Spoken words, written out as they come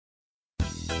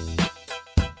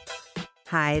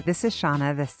Hi, this is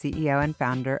Shauna, the CEO and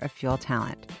founder of Fuel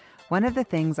Talent. One of the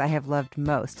things I have loved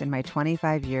most in my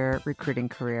 25-year recruiting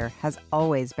career has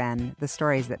always been the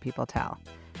stories that people tell.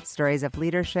 Stories of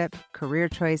leadership, career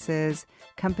choices,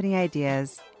 company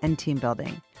ideas, and team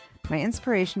building. My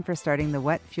inspiration for starting the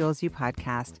What Fuels You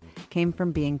podcast came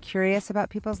from being curious about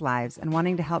people's lives and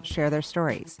wanting to help share their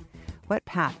stories. What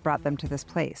path brought them to this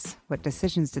place? What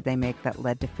decisions did they make that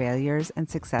led to failures and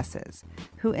successes?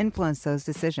 Who influenced those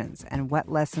decisions, and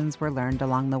what lessons were learned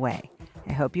along the way?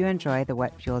 I hope you enjoy the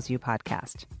What Fuels You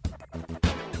podcast.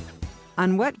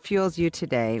 On What Fuels You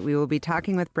today, we will be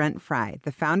talking with Brent Fry,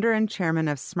 the founder and chairman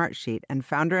of Smartsheet and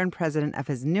founder and president of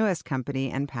his newest company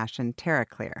and passion,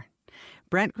 TerraClear.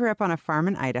 Brent grew up on a farm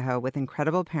in Idaho with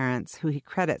incredible parents who he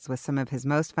credits with some of his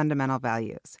most fundamental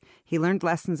values. He learned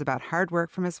lessons about hard work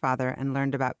from his father and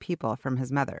learned about people from his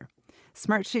mother.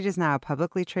 Smartsheet is now a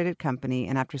publicly traded company,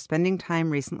 and after spending time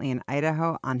recently in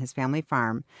Idaho on his family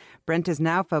farm, Brent is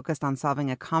now focused on solving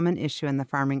a common issue in the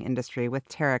farming industry with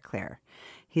TerraClear.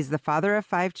 He's the father of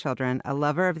 5 children, a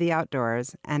lover of the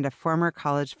outdoors, and a former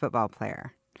college football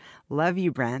player. Love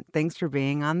you, Brent. Thanks for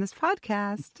being on this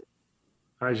podcast.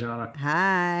 Hi, Shauna.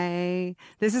 Hi.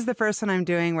 This is the first one I'm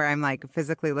doing where I'm like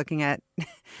physically looking at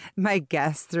my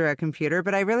guests through a computer,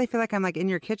 but I really feel like I'm like in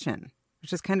your kitchen,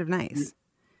 which is kind of nice.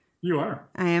 You are.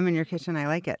 I am in your kitchen. I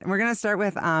like it. And we're going to start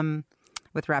with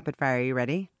rapid fire. Are you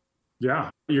ready?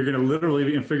 Yeah. You're going to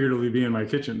literally and figuratively be in my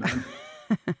kitchen then.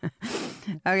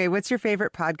 Okay. What's your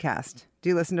favorite podcast? Do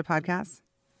you listen to podcasts?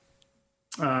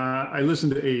 I listen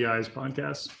to AEI's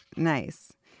podcasts.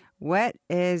 Nice. What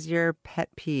is your pet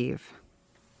peeve?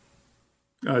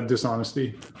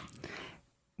 Dishonesty.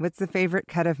 What's the favorite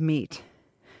cut of meat?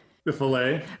 The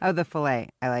filet. Oh, the filet.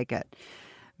 I like it.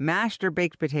 Mashed or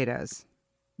baked potatoes?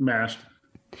 Mashed.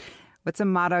 What's a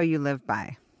motto you live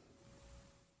by?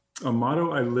 A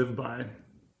motto I live by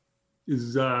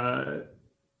is, I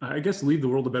guess, leave the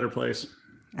world a better place.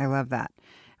 I love that.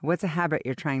 What's a habit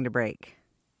you're trying to break?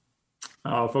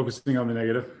 Focusing on the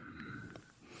negative.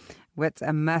 What's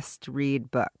a must-read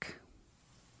book?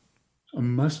 A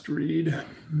must-read.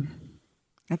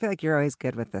 I feel like you're always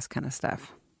good with this kind of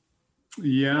stuff.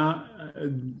 Yeah.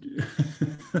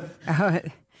 Try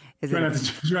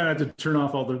not to turn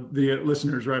off all the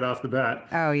listeners right off the bat.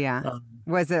 Oh, yeah.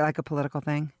 Was it like a political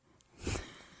thing?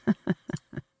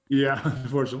 Yeah,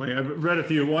 unfortunately, I've read a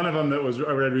few. One of them that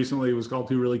I read recently was called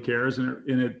 "Who Really Cares," and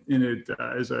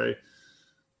it's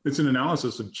an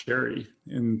analysis of charity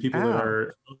and people that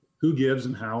are who gives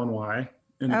and how and why.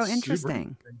 And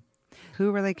interesting.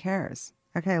 Who really cares?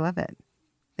 Okay, I love it.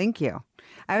 Thank you.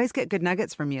 I always get good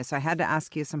nuggets from you, so I had to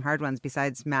ask you some hard ones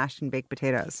besides mashed and baked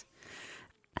potatoes.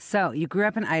 So you grew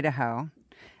up in Idaho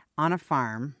on a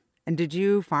farm, and did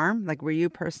you farm? Like, were you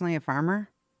personally a farmer?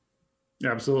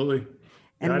 Absolutely.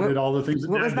 And I did all the things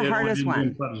that what was the hardest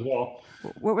one? As well.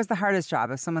 What was the hardest job?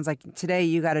 If someone's like, today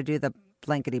you got to do the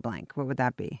blankety blank, what would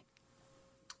that be?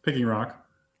 Picking rock.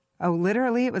 Oh,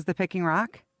 literally? It was the picking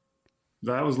rock?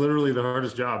 That was literally the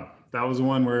hardest job. That was the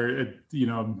one where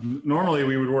normally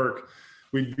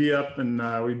we'd be up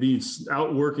and we'd be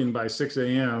out working by 6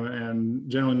 a.m. and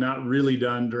generally not really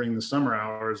done during the summer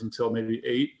hours until maybe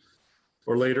 8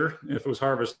 or later. If it was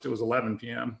harvest, it was 11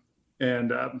 p.m.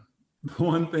 And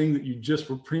one thing that you just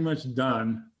were pretty much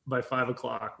done by 5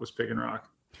 o'clock was picking rock.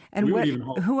 And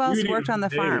who else worked on the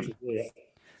farm?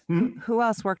 Who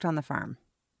else worked on the farm?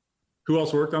 Who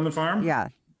else worked on the farm? Yeah.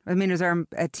 I mean, is there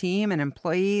a team and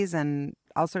employees and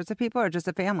all sorts of people, or just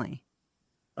a family?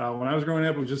 When I was growing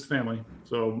up, it was just family.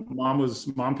 So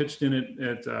mom pitched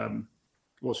in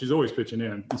she's always pitching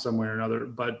in some way or another,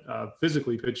 but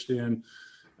physically pitched in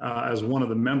as one of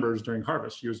the members during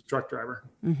harvest. She was a truck driver.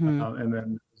 Mm-hmm. And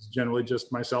then it was generally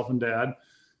just myself and dad.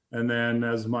 And then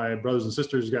as my brothers and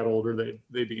sisters got older,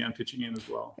 they began pitching in as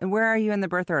well. And where are you in the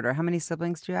birth order? How many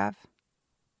siblings do you have?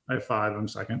 I have 5. I'm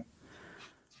second.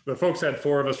 The folks had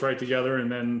 4 of us right together,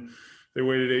 and then they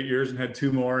waited 8 years and had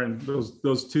 2 more. And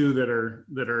those 2 that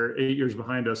are 8 years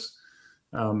behind us,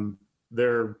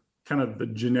 they're kind of the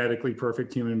genetically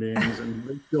perfect human beings, and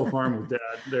they still farm with dad.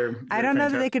 They're I don't know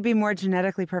that they could be more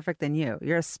genetically perfect than you.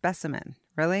 You're a specimen,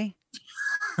 really.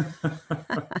 Well,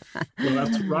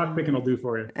 that's what rock picking will do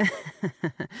for you.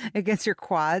 It gets your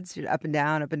quads up and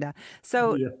down, up and down.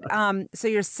 So, yeah. So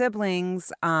your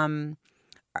siblings,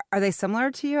 are they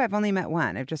similar to you? I've only met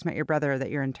one. I've just met your brother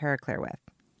that you're in TerraClear with.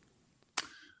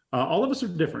 All of us are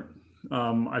different.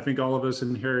 I think all of us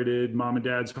inherited mom and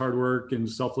dad's hard work and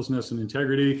selflessness and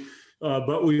integrity,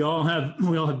 but we all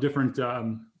have different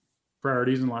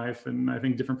priorities in life, and I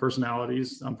think different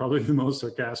personalities. I'm probably the most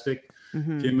sarcastic.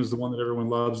 Mm-hmm. Kim is the one that everyone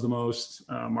loves the most.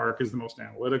 Mark is the most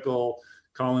analytical.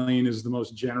 Colleen is the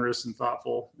most generous and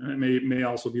thoughtful, and it may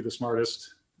also be the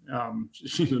smartest.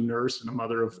 She's a nurse and a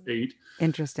mother of 8.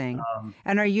 Interesting.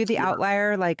 And are you the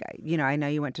outlier? Like, I know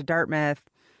you went to Dartmouth.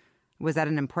 Was that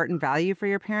an important value for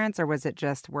your parents, or was it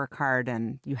just work hard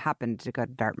and you happened to go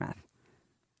to Dartmouth?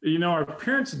 Our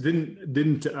parents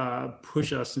didn't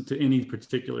push us into any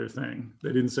particular thing. They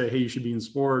didn't say, hey, you should be in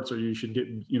sports, or you should get,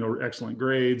 excellent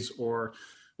grades, or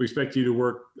we expect you to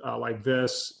work like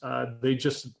this. They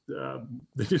just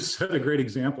set a great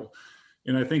example.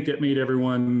 And I think that made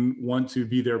everyone want to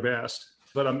be their best.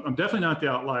 But I'm definitely not the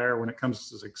outlier when it comes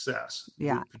to success.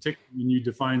 Yeah. Particularly when you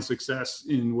define success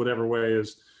in whatever way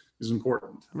is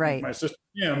important. Right. My sister,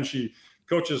 Kim, she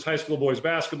coaches high school boys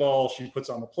basketball. She puts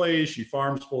on the plays. She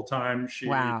farms full time.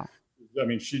 Wow. I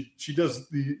mean, she teaches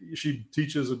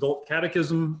adult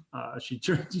catechism. She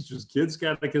teaches kids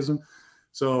catechism.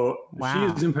 So wow.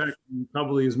 She is impacting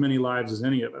probably as many lives as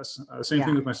any of us. Same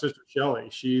thing with my sister, Shelly.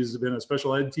 She's been a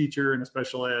special ed teacher and a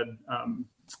special ed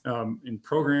in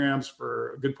programs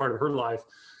for a good part of her life.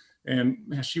 And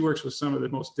man, she works with some of the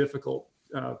most difficult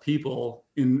people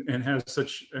and has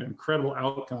such incredible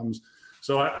outcomes.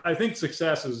 So I think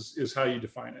success is how you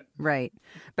define it. Right.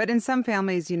 But in some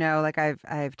families, like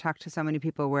I've talked to so many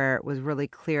people where it was really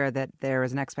clear that there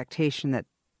was an expectation that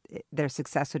their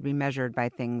success would be measured by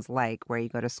things like where you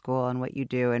go to school and what you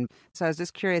do. And so I was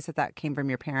just curious if that came from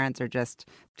your parents, or do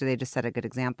they just set a good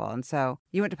example? And so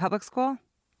you went to public school?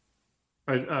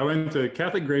 I went to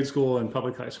Catholic grade school and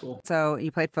public high school. So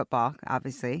you played football,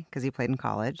 obviously, because you played in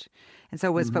college. And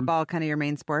so was football kind of your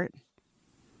main sport?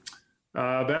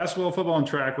 Basketball, football, and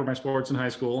track were my sports in high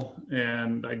school.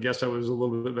 And I guess I was a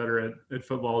little bit better at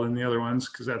football than the other ones,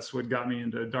 because that's what got me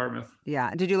into Dartmouth.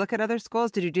 Yeah. Did you look at other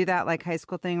schools? Did you do that like high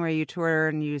school thing where you tour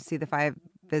and you see the 5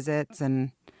 visits?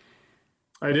 And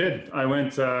I did. I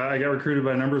went, I got recruited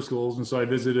by a number of schools. And so I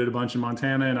visited a bunch in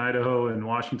Montana and Idaho and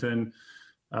Washington.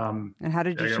 And how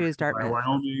did you choose Dartmouth?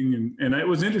 Wyoming. And it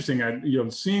was interesting.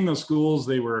 Seeing those schools,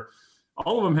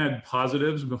 all of them had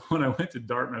positives. But when I went to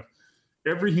Dartmouth,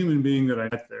 every human being that I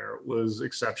met there was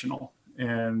exceptional,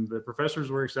 and the professors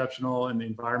were exceptional, and the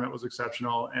environment was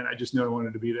exceptional. And I just knew I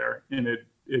wanted to be there. And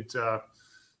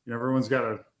everyone's got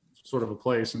a sort of a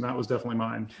place, and that was definitely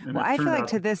mine. And well, I feel like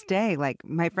to this day, like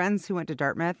my friends who went to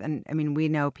Dartmouth, and I mean, we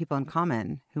know people in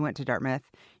common who went to Dartmouth,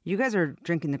 you guys are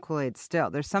drinking the Kool-Aid still.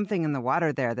 There's something in the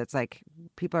water there that's like,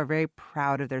 people are very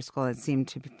proud of their school and seem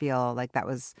to feel like that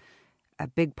was a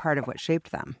big part of what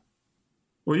shaped them.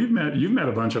 Well, you've met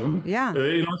a bunch of them. Yeah.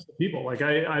 It's the people. Like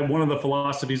I one of the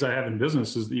philosophies I have in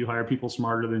business is that you hire people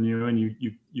smarter than you, and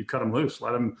you cut them loose,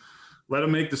 let them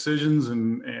make decisions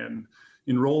and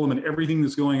enroll them in everything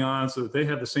that's going on, so that they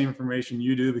have the same information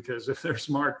you do. Because if they're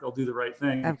smart, they'll do the right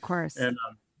thing. Of course. And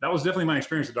that was definitely my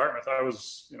experience at Dartmouth. I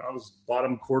was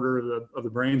bottom quarter of the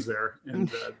brains there, and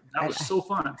that was so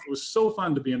fun. It was so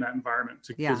fun to be in that environment,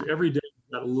 because every day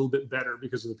got a little bit better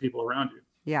because of the people around you.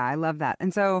 Yeah, I love that.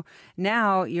 And so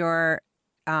now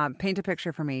paint a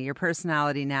picture for me. Your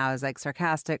personality now is like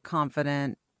sarcastic,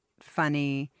 confident,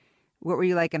 funny. What were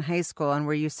you like in high school? And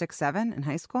were you 6'7" in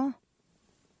high school?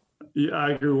 Yeah,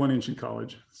 I grew 1 inch in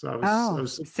college. So I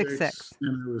was 6'6".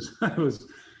 And I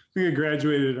think I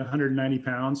graduated at 190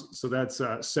 pounds. So that's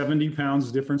 70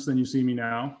 pounds difference than you see me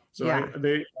now. So yeah.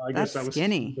 I guess I was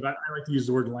skinny. But I like to use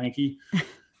the word lanky.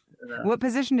 What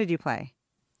position did you play?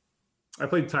 I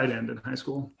played tight end in high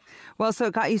school. Well, so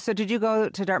it got you. So did you go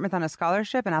to Dartmouth on a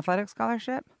scholarship, an athletic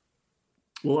scholarship?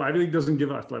 Well, Ivy League doesn't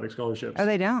give athletic scholarships. Oh,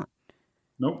 they don't.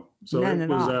 Nope. So it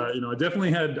was, I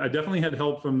definitely had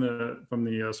help from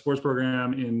the sports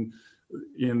program in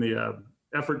the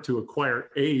effort to acquire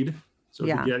aid. So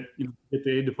to get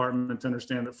the aid department to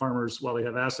understand that farmers, while they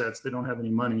have assets, they don't have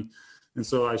any money, and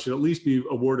so I should at least be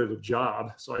awarded a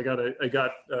job. So I got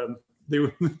they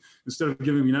were, instead of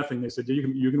giving me nothing, they said,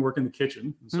 you can work in the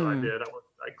kitchen. And so I did.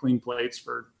 I cleaned plates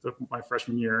for my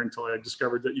freshman year until I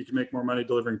discovered that you can make more money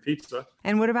delivering pizza.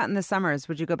 And what about in the summers?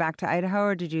 Would you go back to Idaho,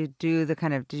 or did you do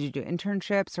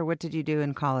internships, or what did you do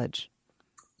in college?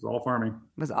 It was all farming.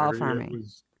 It was all farming.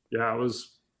 It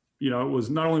was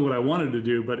not only what I wanted to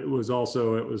do, but it was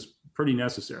pretty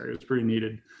necessary. It was pretty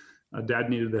needed. Dad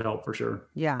needed the help for sure.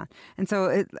 Yeah. And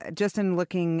so just in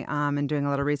looking and doing a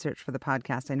little research for the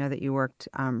podcast, I know that you worked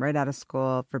right out of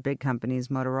school for big companies,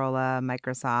 Motorola,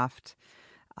 Microsoft,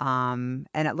 and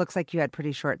it looks like you had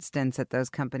pretty short stints at those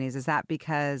companies. Is that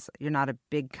because you're not a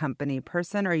big company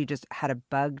person, or you just had a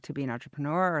bug to be an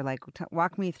entrepreneur, or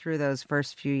walk me through those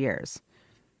first few years?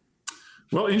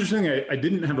 Well, interestingly, I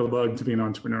didn't have a bug to be an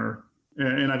entrepreneur.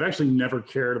 And I've actually never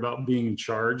cared about being in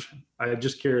charge. I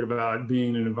just cared about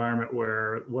being in an environment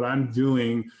where what I'm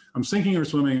doing, I'm sinking or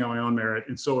swimming on my own merit,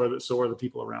 and so are the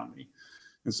people around me.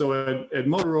 And so at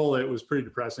Motorola, it was pretty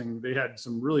depressing. They had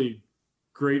some really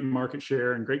great market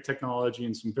share and great technology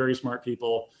and some very smart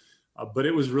people, but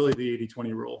it was really the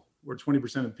 80-20 rule, where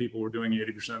 20% of the people were doing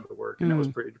 80% of the work, and that was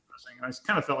pretty depressing. And I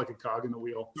kind of felt like a cog in the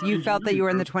wheel. So you felt that you were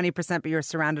in the 20%, but you were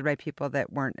surrounded by people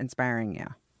that weren't inspiring you.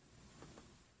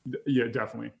 Yeah,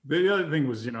 definitely. The other thing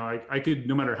was, I could,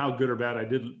 no matter how good or bad I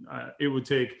did, it would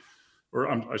take,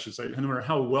 I should say, no matter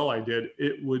how well I did,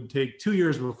 it would take 2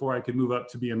 years before I could move up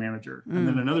to be a manager. And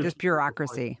then another just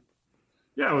bureaucracy.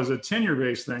 Yeah, it was a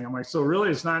tenure-based thing. I'm like, so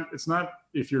really, it's not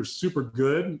if you're super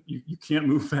good, you can't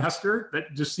move faster.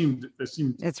 That just seemed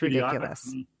it's ridiculous.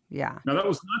 To me. Yeah. Now, that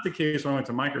was not the case when I went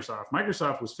to Microsoft.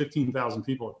 Microsoft was 15,000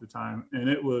 people at the time, and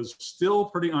it was still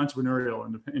pretty entrepreneurial.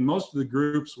 And most of the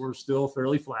groups were still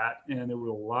fairly flat, and there were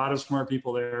a lot of smart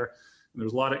people there, and there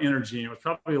was a lot of energy. And it was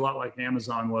probably a lot like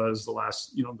Amazon was the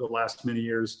last many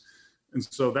years. And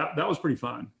so that was pretty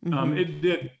fun.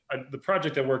 The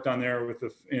project I worked on there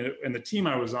and the team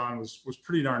I was on was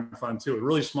pretty darn fun too. It was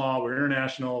really small. We were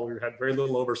international. We had very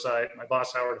little oversight. My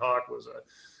boss, Howard Hawk,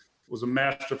 was a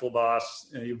masterful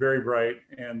boss, and very bright,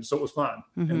 and so it was fun.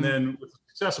 And then with the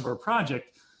success of our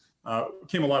project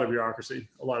came a lot of bureaucracy.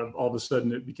 All of a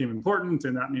sudden it became important,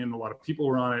 and that meant a lot of people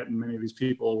were on it, and many of these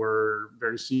people were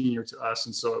very senior to us,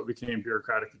 and so it became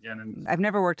bureaucratic again. And I've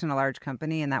never worked in a large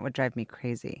company, and that would drive me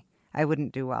crazy. I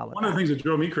wouldn't do well with One of the things that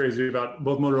drove me crazy about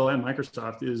both Motorola and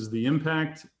Microsoft is the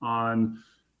impact on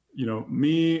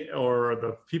me or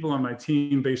the people on my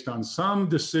team based on some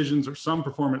decisions or some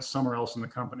performance somewhere else in the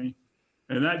company.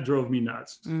 And that drove me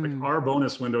nuts. Like, our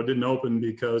bonus window didn't open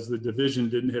because the division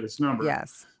didn't hit its number.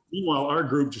 Yes. Meanwhile, our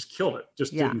group just killed it,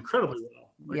 did incredibly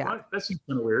well. What? That seems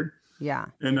kind of weird. Yeah.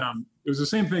 And it was the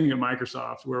same thing at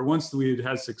Microsoft, where once we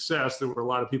had success, there were a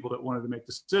lot of people that wanted to make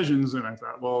decisions. And I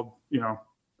thought, well,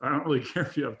 I don't really care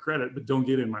if you have credit, but don't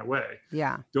get in my way.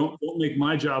 Yeah. Don't make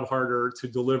my job harder to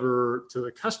deliver to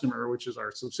the customer, which is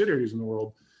our subsidiaries in the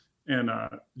world. And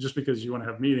just because you want to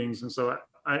have meetings. And so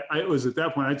I was at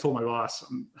that point, I told my boss,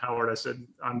 Howard, I said,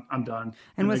 I'm done.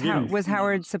 And was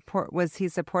Howard was he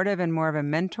supportive and more of a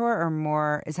mentor, or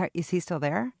more, is he still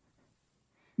there?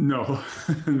 No,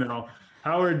 no.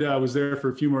 Howard was there for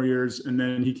a few more years, and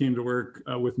then he came to work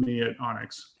with me at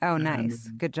Onyx. Oh, nice.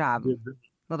 Good job.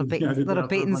 Little bait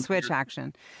and switch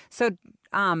action. So,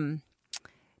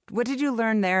 what did you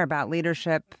learn there about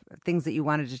leadership, things that you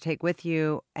wanted to take with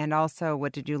you, and also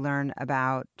what did you learn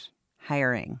about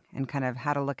hiring and kind of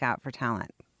how to look out for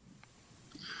talent?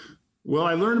 Well,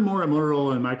 I learned more at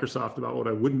Motorola and Microsoft about what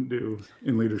I wouldn't do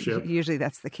in leadership. Usually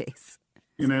that's the case.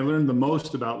 And I learned the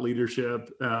most about leadership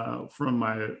from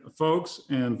my folks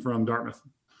and from Dartmouth.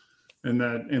 And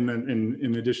then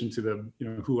in addition to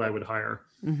the who I would hire.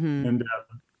 And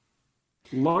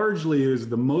largely is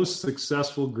the most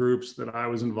successful groups that I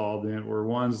was involved in were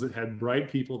ones that had bright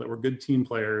people that were good team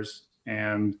players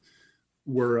and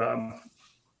were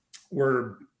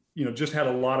just had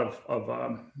a lot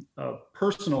of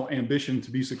personal ambition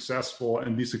to be successful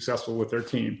and be successful with their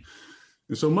team.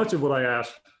 And so much of what I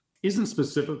ask isn't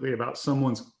specifically about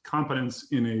someone's competence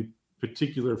in a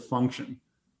particular function.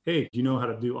 Hey, do you know how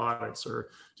to do audits, or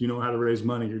do you know how to raise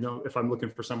money? If I'm looking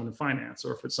for someone in finance,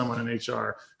 or if it's someone in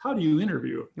HR, how do you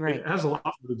interview? Right. It has a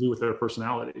lot to do with their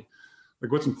personality.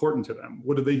 Like, what's important to them?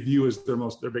 What do they view as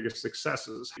their biggest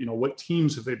successes? What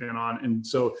teams have they been on? And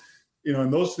so,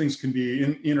 and those things can be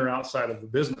in or outside of the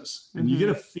business. And you get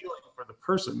a feeling for the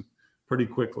person pretty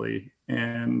quickly.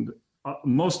 And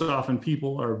most often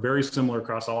people are very similar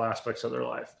across all aspects of their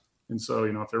life. And so,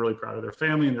 if they're really proud of their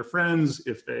family and their friends,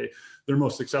 if their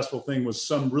most successful thing was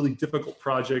some really difficult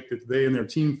project that they and their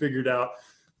team figured out,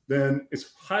 then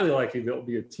it's highly likely they'll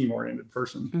be a team-oriented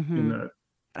person in that.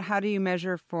 How do you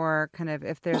measure for kind of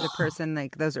if they're the person,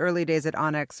 like those early days at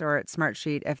Onyx or at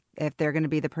Smartsheet, if they're going to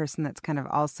be the person that's kind of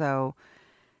also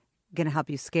going to help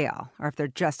you scale, or if they're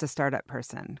just a startup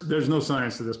person? There's no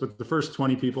science to this, but the first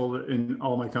 20 people in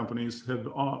all my companies have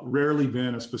rarely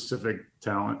been a specific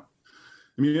talent.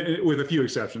 I mean, with a few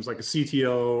exceptions, like a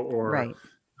CTO or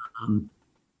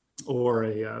or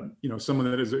a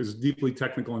someone that is deeply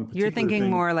technical in particular. You're thinking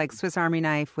more like Swiss Army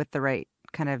knife with the right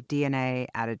kind of DNA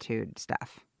attitude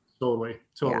stuff. Totally.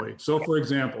 Yeah. So, for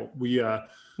example,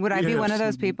 would I be one of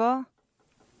those people?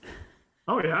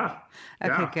 Oh yeah.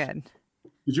 Okay, good.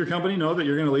 Did your company know that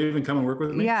you're going to leave and come and work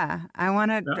with me? Yeah, I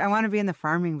want to be in the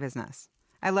farming business.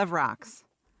 I love rocks.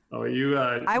 Oh,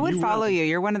 I would follow you.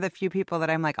 You're one of the few people that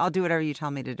I'm like, I'll do whatever you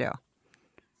tell me to do.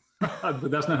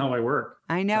 but that's not how I work.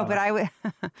 I know, but I would.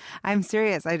 I'm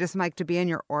serious. I just like to be in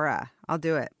your aura. I'll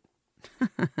do it.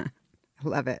 I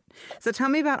love it. So tell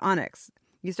me about Onyx.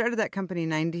 You started that company in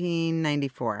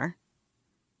 1994,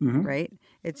 right?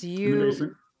 It's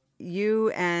you,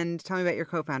 and tell me about your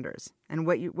co-founders and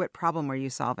what problem were you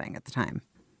solving at the time?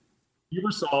 You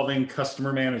were solving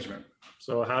customer management.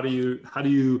 So how do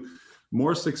you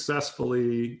more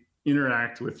successfully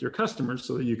interact with your customers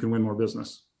so that you can win more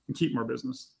business and keep more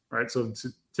business, right? So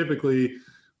typically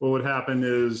what would happen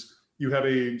is you have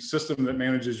a system that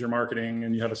manages your marketing,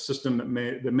 and you have a system that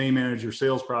may manage your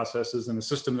sales processes, and a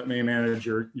system that may manage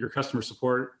your customer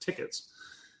support tickets.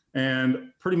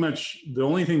 And pretty much the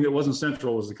only thing that wasn't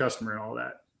central was the customer and all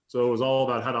that. So it was all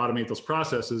about how to automate those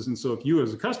processes. And so if you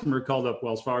as a customer called up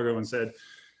Wells Fargo and said,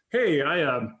 hey,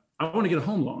 I want to get a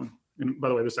home loan. And by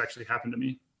the way, this actually happened to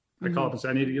me. I called up and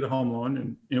said, I need to get a home loan.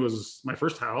 And it was my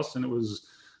first house, and it was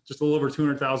just a little over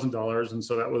 $200,000. And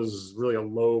so that was really a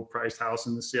low priced house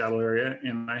in the Seattle area.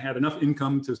 And I had enough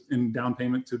income in down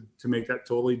payment to make that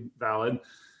totally valid.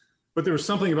 But there was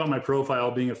something about my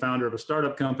profile being a founder of a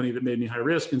startup company that made me high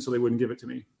risk. And so they wouldn't give it to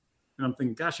me. And I'm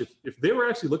thinking, gosh, if they were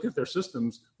actually looking at their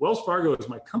systems, Wells Fargo is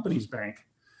my company's bank.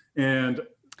 And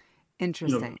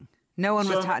interesting. No one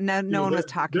was talking.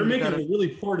 They're making a really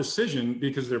poor decision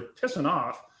because they're pissing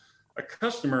off a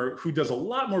customer who does a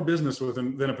lot more business with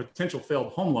them than a potential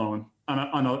failed home loan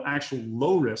on an actual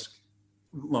low risk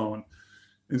loan.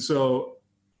 And so,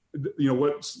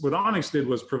 what Onyx did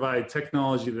was provide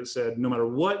technology that said, no matter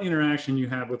what interaction you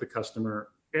have with the customer,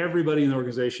 everybody in the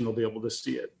organization will be able to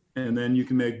see it. And then you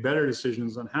can make better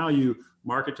decisions on how you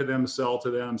market to them, sell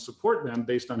to them, support them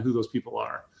based on who those people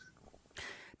are.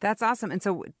 That's awesome. And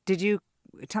so did you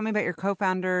tell me about your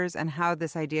co-founders and how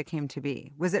this idea came to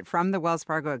be? Was it from the Wells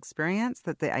Fargo experience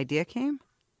that the idea came?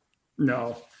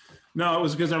 No, it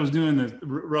was because I was doing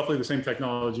roughly the same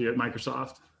technology at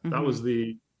Microsoft. That was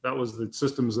the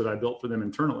systems that I built for them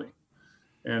internally.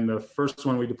 And the first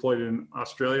one we deployed in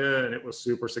Australia, and it was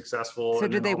super successful. So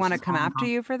did they want to come after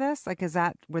you for this? Like,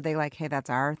 were they like, hey, that's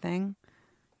our thing?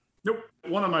 Nope.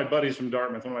 One of my buddies from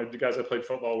Dartmouth, one of the guys I played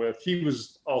football with, he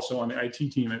was also on the IT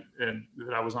team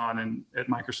that I was on at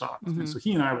Microsoft. And so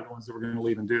he and I were the ones that were going to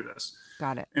leave and do this.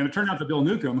 Got it. And it turned out that Bill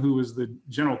Newcomb, who was the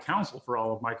general counsel for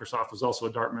all of Microsoft, was also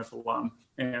a Dartmouth alum.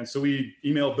 And so we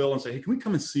emailed Bill and said, hey, can we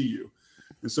come and see you?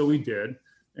 And so we did.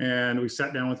 And we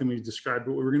sat down with him. We described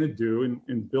what we were going to do.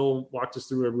 And Bill walked us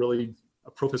through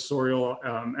a professorial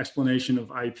explanation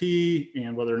of IP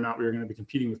and whether or not we were going to be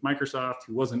competing with Microsoft,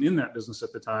 who wasn't in that business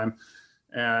at the time.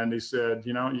 And he said,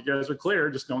 you guys are clear.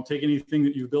 Just don't take anything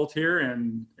that you've built here.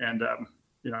 And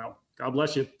God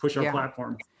bless you. Push our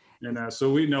platform. And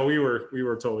so we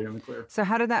were totally in the clear. So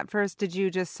how did that first? Did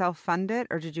you just self-fund it,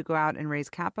 or did you go out and raise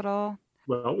capital?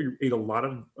 Well, we ate a lot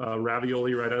of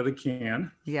ravioli right out of the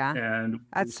can. Yeah. And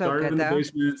that's so good, though.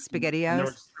 SpaghettiOs. There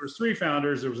was three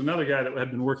founders. There was another guy that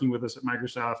had been working with us at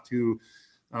Microsoft who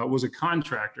was a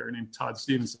contractor named Todd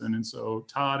Stevenson. And so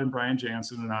Todd and Brian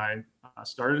Jansen and I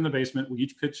started in the basement. We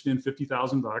each pitched in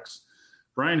 $50,000.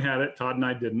 Brian had it. Todd and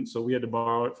I didn't. So we had to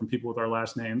borrow it from people with our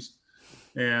last names.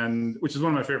 And which is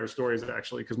one of my favorite stories,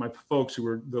 actually, because my folks who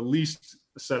were the least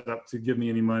set up to give me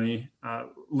any money,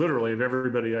 literally of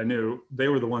everybody I knew, they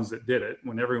were the ones that did it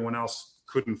when everyone else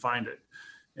couldn't find it.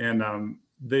 And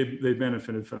they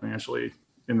benefited financially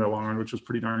in the long run, which was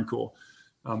pretty darn cool.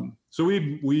 So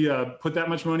we put that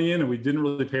much money in, and we didn't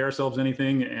really pay ourselves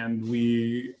anything. And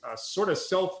we sort of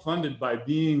self-funded by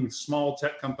being small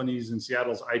tech companies in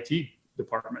Seattle's IT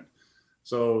department.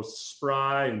 So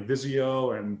Spry and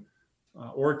Visio and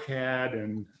OrCAD,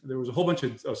 and there was a whole bunch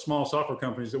of small software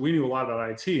companies that we knew a lot about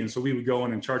IT. And so we would go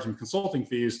in and charge them consulting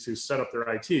fees to set up their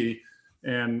IT.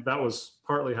 And that was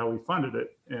partly how we funded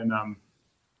it.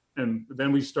 And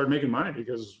then we started making money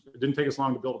because it didn't take us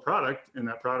long to build a product, and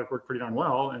that product worked pretty darn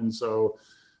well. And so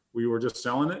we were just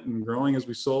selling it and growing as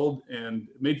we sold, and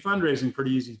it made fundraising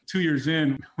pretty easy. 2 years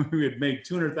in, we had made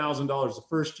 $200,000 the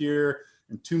first year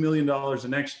and $2 million the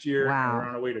next year. Wow. And we were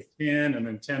on our way to 10, and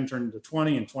then 10 turned into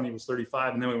 20, and 20 was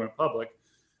 35, and then we went public.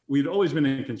 We'd always been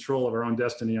in control of our own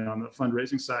destiny on the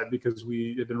fundraising side because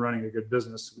we had been running a good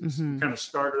business. We kind of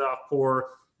started off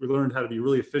poor. We learned how to be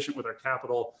really efficient with our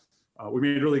capital. We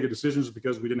made really good decisions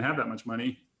because we didn't have that much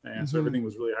money. And so everything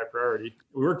was really high priority.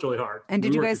 We worked really hard. And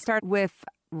did you guys start with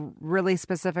really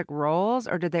specific roles,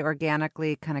 or did they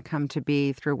organically kind of come to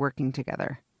be through working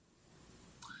together?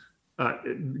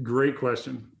 Great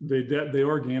question. They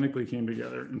organically came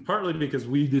together, and partly because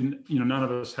we didn't, none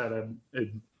of us had a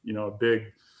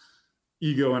big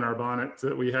ego in our bonnet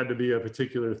that we had to be a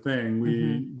particular thing.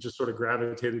 We just sort of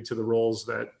gravitated to the roles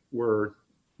that were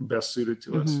best suited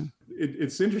to us.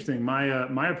 It's interesting.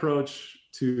 My approach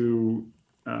to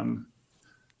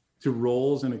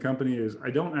roles in a company is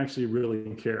I don't actually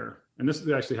really care. And this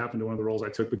actually happened to one of the roles I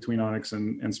took between Onyx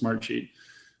and Smartsheet.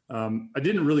 I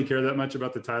didn't really care that much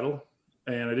about the title,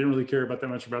 and I didn't really care about that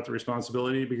much about the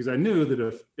responsibility, because I knew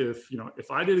that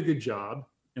if I did a good job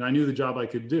and I knew the job I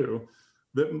could do,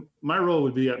 that my role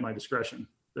would be at my discretion,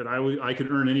 that I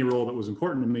could earn any role that was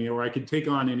important to me, or I could take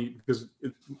on any, because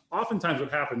oftentimes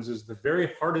what happens is the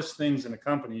very hardest things in a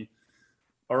company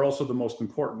are also the most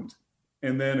important.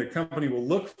 And then a company will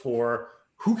look for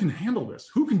who can handle this,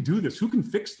 who can do this, who can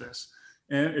fix this.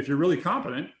 And if you're really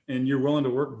competent and you're willing to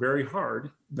work very hard,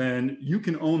 then you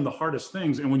can own the hardest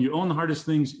things. And when you own the hardest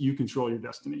things, you control your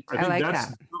destiny. I think that's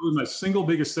probably my single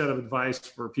biggest set of advice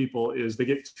for people is they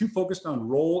get too focused on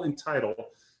role and title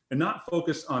and not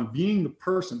focused on being the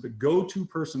person, the go-to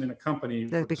person in a company.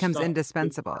 That becomes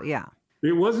indispensable. Yeah.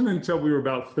 It wasn't until we were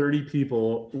about 30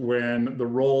 people when the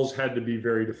roles had to be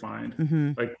very defined.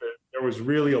 Like there was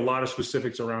really a lot of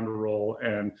specifics around a role,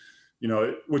 and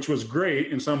which was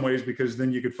great in some ways because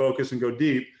then you could focus and go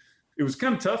deep. It was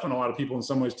kind of tough on a lot of people in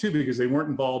some ways too, because they weren't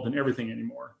involved in everything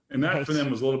anymore. And that for them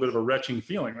was a little bit of a retching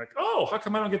feeling, like, oh, how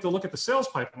come I don't get to look at the sales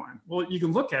pipeline? Well, you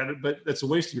can look at it, but that's a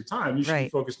waste of your time. You should be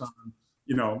focused on,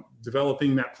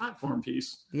 developing that platform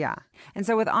piece. Yeah. And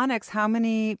so with Onyx, how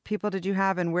many people did you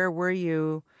have, and where were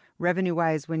you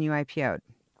revenue-wise when you IPO'd?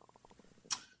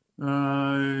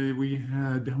 We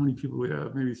had, how many people we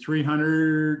have? Maybe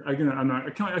 300.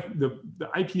 The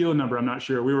IPO number, I'm not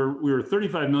sure. We were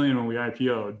 35 million when we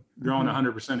IPO'd, growing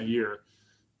 100% a year.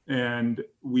 And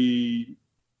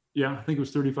I think it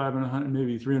was 35 and 100,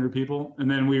 maybe 300 people. And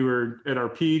then we were at our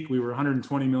peak, we were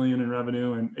 120 million in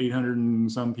revenue and 800 and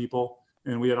some people.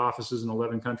 And we had offices in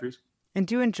 11 countries. And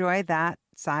do you enjoy that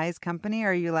size company? Or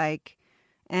are you like,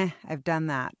 I've done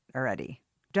that already?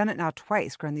 Done it now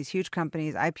twice, grown these huge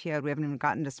companies, IPO'd. We haven't even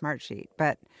gotten to Smartsheet,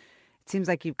 but it seems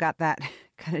like you've got that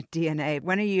kind of DNA.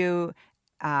 When are you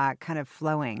kind of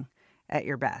flowing at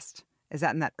your best? Is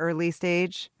that in that early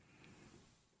stage?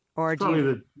 Or it's probably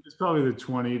the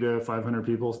 20 to 500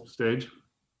 people stage.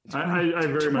 I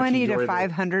very much 20 to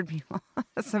 500 people.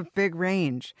 That's a big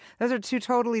range. Those are two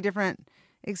totally different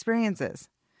experiences.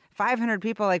 500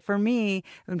 people, like for me,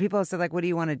 when people said like, what do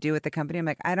you want to do with the company? I'm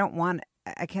like, I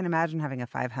can't imagine having a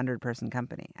 500 person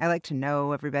company. I like to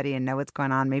know everybody and know what's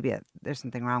going on. Maybe there's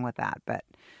something wrong with that, but.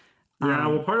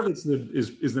 Well, part of it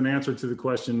is an answer to the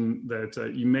question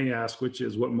that you may ask, which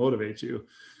is what motivates you.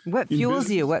 What fuels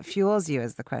you? What fuels you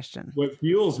is the question. What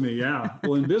fuels me, yeah.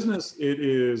 Well, in business, it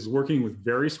is working with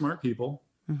very smart people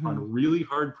on really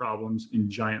hard problems in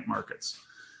giant markets.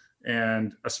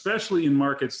 And especially in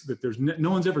markets that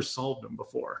no one's ever solved them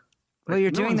before. Well,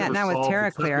 you're doing that now with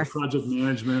TerraClear. The project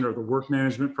management or the work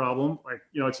management problem,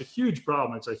 it's a huge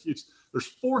problem. There's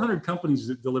 400 companies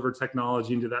that deliver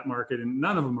technology into that market, and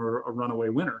none of them are a runaway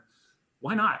winner.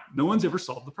 Why not? No one's ever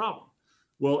solved the problem.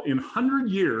 Well, in 100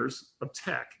 years of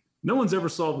tech, no one's ever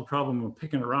solved the problem of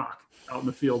picking a rock out in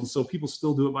the field, and so people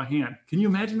still do it by hand. Can you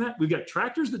imagine that? We've got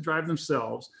tractors that drive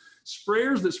themselves,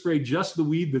 sprayers that spray just the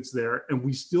weed that's there, and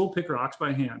we still pick rocks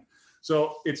by hand.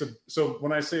 So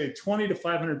when I say 20 to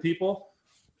 500 people,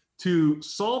 to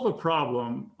solve a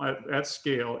problem at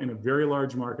scale in a very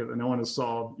large market that no one has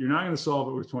solved, you're not going to solve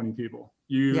it with 20 people.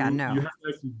 You have to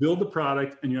actually build the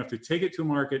product, and you have to take it to a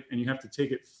market, and you have to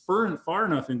take it far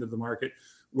enough into the market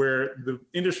where the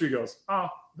industry goes, oh,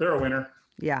 they're a winner.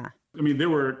 Yeah. I mean, there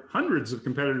were hundreds of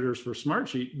competitors for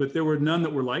Smartsheet, but there were none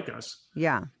that were like us.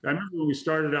 Yeah. I remember when we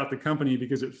started out the company,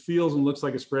 because it feels and looks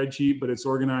like a spreadsheet, but it's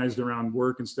organized around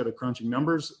work instead of crunching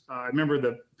numbers. I remember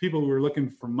the people who were looking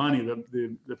for money,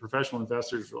 the professional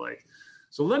investors were like,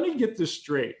 so let me get this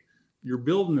straight. You're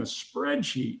building a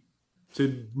spreadsheet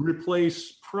to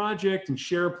replace Project and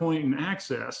SharePoint and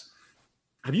Access.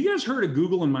 Have you guys heard of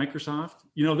Google and Microsoft?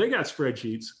 They got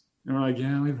spreadsheets. And we're like,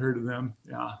 yeah, we've heard of them.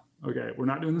 Yeah. Okay, we're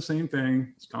not doing the same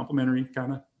thing. It's complementary,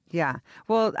 kind of. Yeah.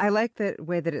 Well, I like the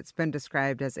way that it's been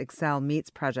described as Excel meets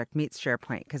Project meets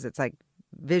SharePoint, because it's like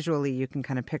visually you can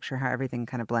kind of picture how everything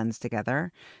kind of blends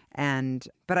together.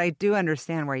 But I do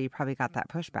understand where you probably got that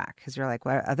pushback, because you're like,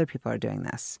 well, other people are doing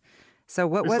this. So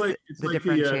what was the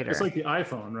differentiator? It's like the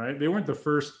iPhone, right? They weren't the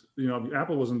first,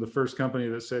 Apple wasn't the first company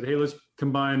that said, hey, let's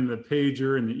combine the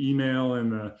pager and the email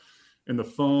and the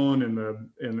phone and the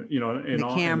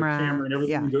camera and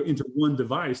everything into one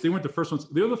device. They weren't the first ones.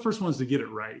 They were the first ones to get it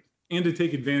right and to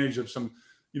take advantage of some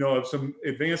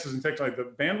advances in technology.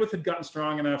 The bandwidth had gotten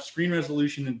strong enough, screen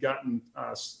resolution had gotten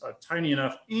tiny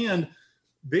enough, and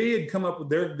they had come up with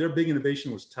their big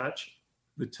innovation was touch,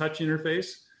 the touch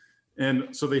interface.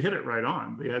 And so they hit it right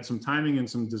on. They had some timing and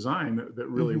some design that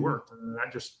really worked. And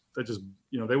that just,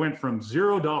 they went from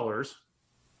 $0.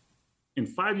 And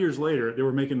 5 years later, they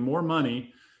were making more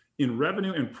money in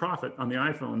revenue and profit on the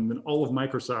iPhone than all of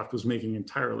Microsoft was making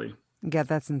entirely. Yeah,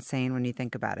 that's insane when you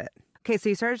think about it. Okay, so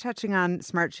you started touching on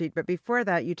Smartsheet, but before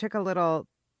that, you took a little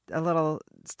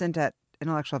stint at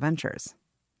Intellectual Ventures.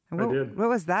 I did. What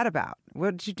was that about?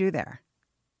 What did you do there?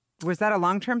 Was that a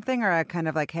long-term thing, or a kind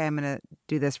of like, hey, I'm going to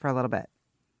do this for a little bit?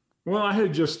 Well, I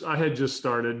had just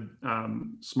started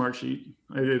Smartsheet.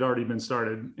 It had already been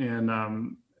started,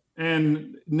 and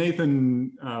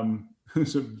Nathan,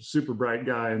 who's a super bright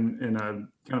guy and a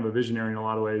kind of a visionary in a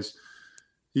lot of ways,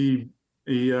 he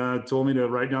told me to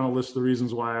write down a list of the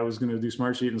reasons why I was going to do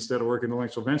Smartsheet instead of working in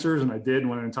Intellectual Ventures, and I did.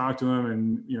 Went and talked to him,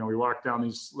 and we walked down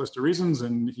these list of reasons,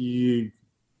 and he,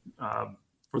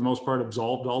 for the most part,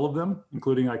 absolved all of them,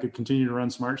 including I could continue to run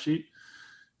Smartsheet,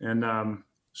 and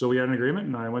so we had an agreement,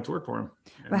 and I went to work for him.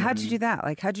 But how'd you do that?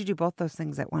 Like, how'd you do both those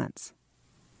things at once?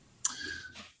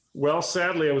 Well,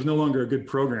 sadly, I was no longer a good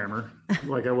programmer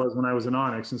like I was when I was in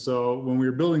Onyx. And so when we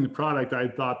were building the product, I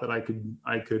thought that I could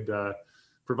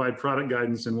provide product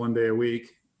guidance in 1 day a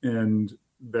week, and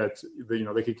that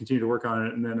they could continue to work on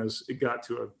it. And then as it got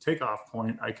to a takeoff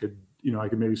point, I could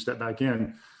maybe step back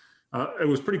in. It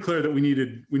was pretty clear that we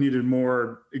needed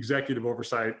more executive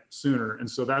oversight sooner. And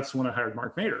so that's when I hired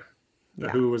Mark Mader,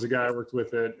 who was a guy I worked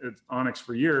with at Onyx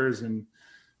for years. And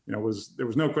there was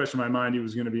no question in my mind he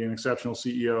was going to be an exceptional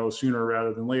CEO sooner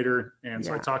rather than later. And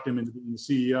so I talked him into being the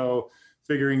CEO,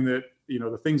 figuring that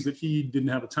the things that he didn't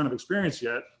have a ton of experience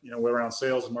yet, around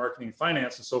sales and marketing and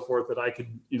finance and so forth, that I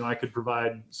could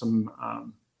provide some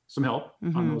help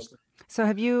on those things. So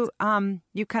have you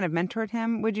you kind of mentored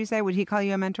him? Would you say? Would he call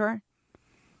you a mentor?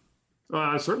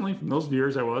 Certainly, from those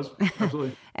years I was,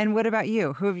 absolutely. And what about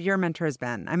you? Who have your mentors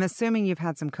been? I'm assuming you've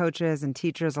had some coaches and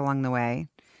teachers along the way.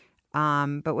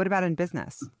 But what about in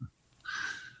business?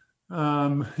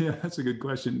 Yeah, that's a good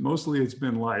question. Mostly it's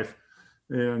been life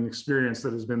and experience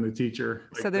that has been the teacher.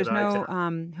 So there's no,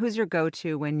 who's your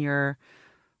go-to when you're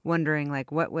wondering,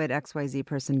 like, what would XYZ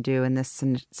person do in this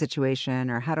situation?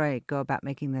 Or how do I go about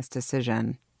making this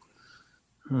decision?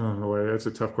 Oh, boy, that's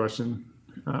a tough question.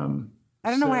 I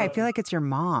don't know why. I feel like it's your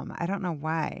mom. I don't know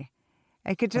why.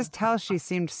 I could just tell she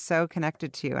seemed so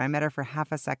connected to you. I met her for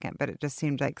half a second, but it just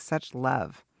seemed like such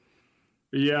love.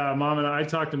 Yeah, Mom, and I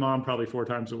talk to Mom probably 4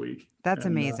 times a week. That's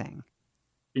amazing.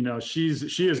 She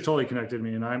has totally connected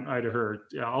me, and I to her.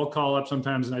 Yeah, I'll call up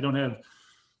sometimes, and I don't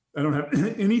have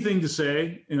anything to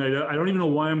say, and I don't even know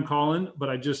why I'm calling, but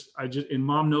I just and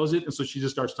Mom knows it, and so she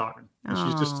just starts talking. And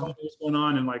she's just telling me what's going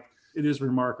on, and like it is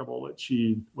remarkable what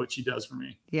she does for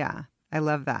me. Yeah, I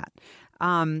love that.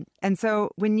 And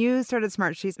so when you started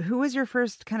Smartsheet, who was your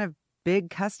first kind of big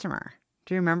customer?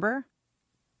 Do you remember?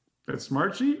 At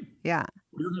Smartsheet? Yeah.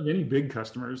 We don't have any big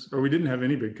customers, or we didn't have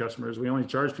any big customers. We only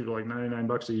charged people like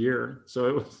 $99 a year.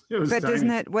 So it was But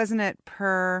tiny. wasn't it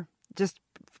per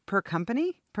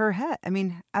company, per head? I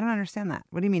mean, I don't understand that.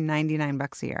 What do you mean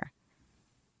 $99 a year?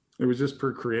 It was just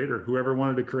per creator, whoever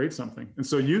wanted to create something. And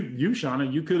so you,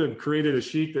 Shauna, you could have created a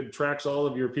sheet that tracks all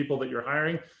of your people that you're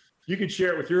hiring. You could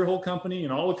share it with your whole company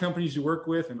and all the companies you work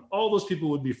with, and all those people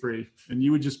would be free. And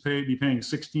you would just be paying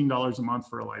 $16 a month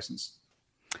for a license.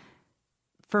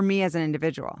 For me as an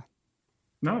individual?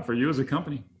 No, for you as a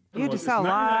company. You had to sell a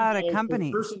lot of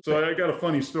companies. So I got a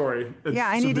funny story. Yeah,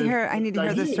 I need to hear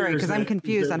this story because I'm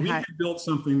confused on how. We built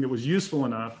something that was useful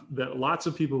enough that lots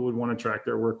of people would want to track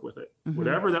their work with it,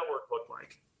 whatever that work looked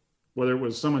like. Whether it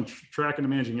was someone tracking and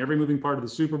managing every moving part of the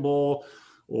Super Bowl,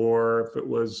 or if it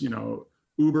was,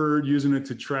 Uber using it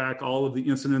to track all of the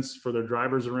incidents for their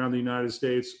drivers around the United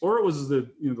States, or it was the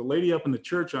lady up in the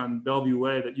church on Bellevue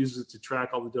Way that uses it to track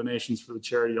all the donations for the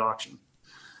charity auction.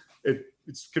 It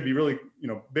could be really,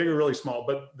 big or really small,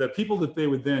 but the people that they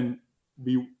would then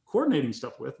be coordinating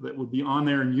stuff with that would be on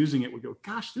there and using it would go,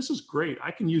 gosh, this is great. I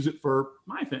can use it for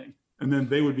my thing. And then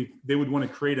they would want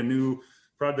to create a new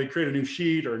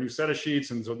sheet or a new set of sheets.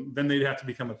 And so then they'd have to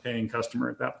become a paying customer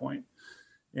at that point.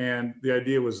 And the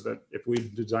idea was that if we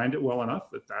designed it well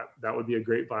enough, that would be a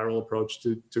great viral approach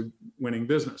to winning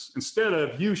business. Instead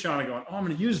of you, Shauna, going, oh, I'm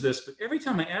going to use this, but every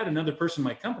time I add another person in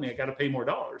my company, I got to pay more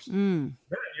dollars. Then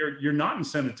you're not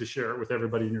incented to share it with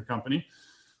everybody in your company.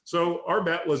 So our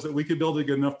bet was that we could build a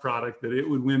good enough product that it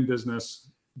would win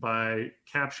business by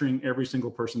capturing every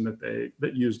single person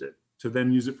that used it, to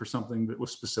then use it for something that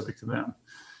was specific to them.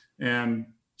 And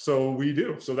so we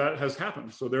do. So that has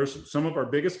happened. So there's some of our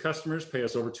biggest customers pay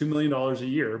us over $2 million a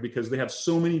year because they have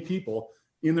so many people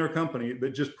in their company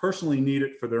that just personally need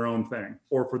it for their own thing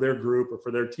or for their group or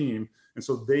for their team. And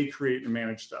so they create and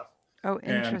manage stuff. Oh,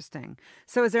 And, interesting.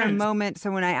 So is there a and moment,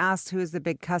 so when I asked who is the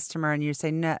big customer and you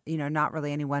say, no, not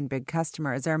really any one big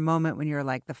customer, is there a moment when you're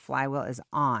like, the flywheel is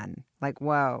on? Like,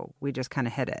 whoa, we just kind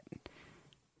of hit it.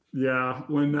 yeah,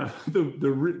 when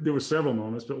there were several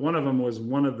moments, but one of them was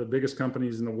one of the biggest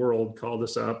companies in the world called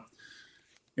us up,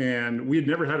 and we had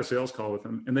never had a sales call with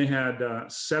them, and they had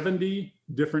 70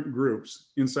 different groups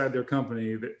inside their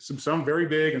company, that some very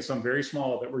big and some very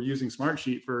small, that were using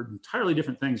Smartsheet for entirely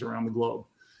different things around the globe.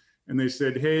 And they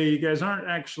said, hey, you guys aren't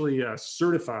actually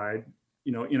certified,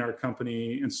 in our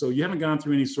company, and so you haven't gone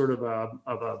through any sort of a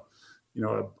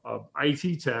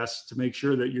IT test to make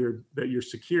sure that you're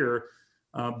secure.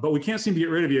 But we can't seem to get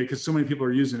rid of you because so many people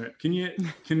are using it.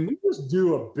 Can we just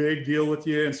do a big deal with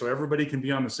you, and so everybody can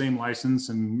be on the same license,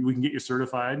 and we can get you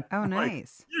certified? Oh, I'm like,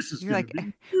 nice. this is You're going like, to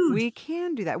be huge. we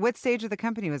can do that. What stage of the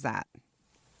company was that?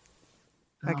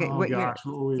 Like, Oh what year? gosh,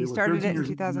 You we're started 13 it in years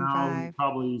old now, 2005,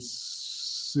 probably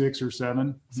 6 or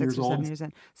 7 six years or seven old. years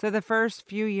in. So the first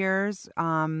few years,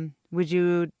 would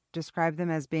you describe them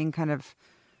as being kind of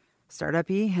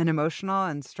startup-y and emotional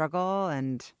and struggle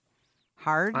and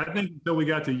hard? I think until we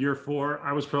got to year 4,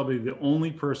 I was probably the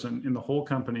only person in the whole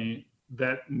company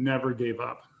that never gave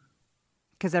up.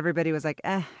 Because everybody was like,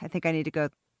 I think I need to go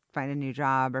find a new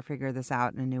job or figure this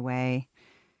out in a new way.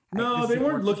 No, This they isn't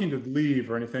weren't working. looking to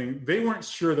leave or anything. They weren't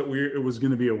sure that it was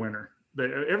going to be a winner.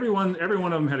 Every one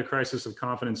of them had a crisis of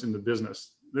confidence in the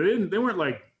business. They weren't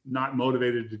like not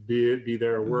motivated to be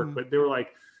there or work, Hmm. but they were like,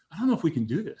 I don't know if we can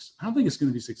do this. I don't think it's going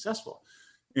to be successful.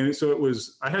 And so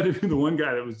I had to be the one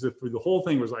guy that was for the whole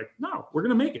thing was like, no, we're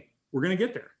going to make it. We're going to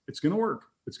get there. It's going to work.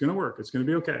 It's going to work. It's going to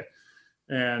be okay.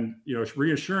 And,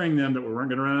 reassuring them that we weren't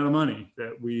going to run out of money,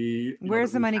 that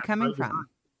Where's that the we money had the coming right design. from?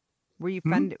 Were you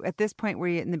Hmm? at this point, were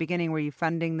you in the beginning, were you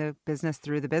funding the business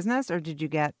through the business, or did you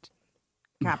get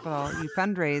capital? You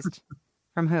fundraised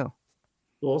from who?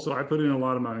 Well, so I put in a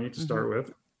lot of money to Mm-hmm. start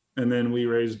with, and then we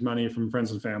raised money from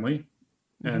friends and family,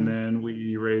 and Mm-hmm. then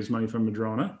we raised money from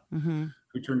Madrona, Mm-hmm.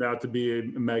 who turned out to be a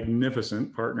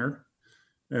magnificent partner.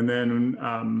 And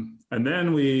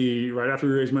then we, right after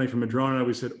we raised money from Madrona,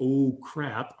 we said, "Oh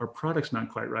crap, our product's not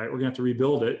quite right. We're gonna have to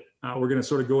rebuild it. We're gonna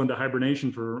sort of go into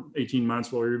hibernation for 18 months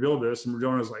while we rebuild this." And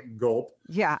Madrona's like, "Gulp."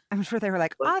 Yeah, I'm sure they were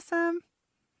like, But awesome.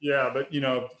 yeah, but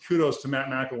kudos to Matt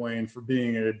McElwain for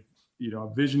being a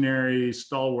visionary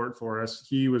stalwart for us.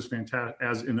 He was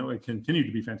fantastic, and it continued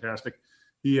to be fantastic.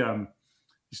 He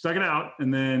stuck it out,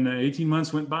 and then 18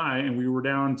 months went by, and we were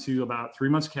down to about 3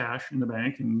 months cash in the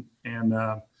bank, and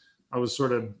I was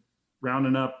sort of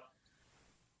rounding up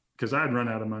because I had run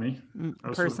out of money. I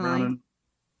was sort of Personally? rounding,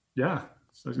 yeah.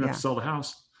 So I was gonna have Yeah. to sell the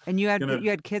house. And you had Gonna you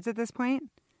had kids at this point?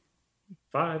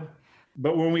 5.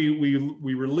 But when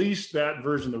we released that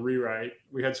version, the rewrite,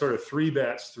 we had sort of 3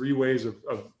 bets, 3 ways of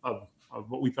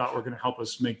what we thought were going to help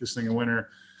us make this thing a winner.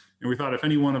 And we thought if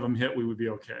any one of them hit, we would be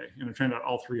okay. And it turned out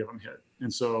all 3 of them hit.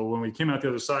 And so when we came out the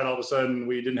other side, all of a sudden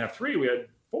we didn't have 3, we had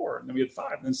 4, and then we had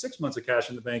 5, and then 6 months of cash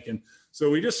in the bank. And so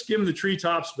we just skimmed the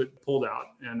treetops, but pulled out.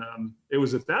 And it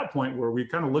was at that point where we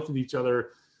kind of looked at each other,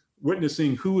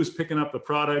 witnessing who was picking up the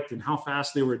product and how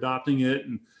fast they were adopting it,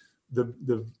 and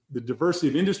the diversity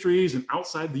of industries and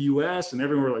outside the U.S. and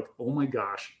everyone were like, oh my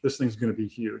gosh, this thing's going to be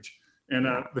huge. And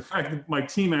the fact that my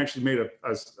team actually made a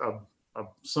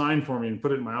sign for me and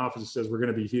put it in my office that says we're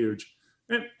going to be huge,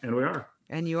 and we are.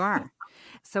 And you are.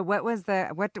 So what was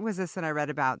this that I read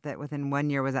about that within 1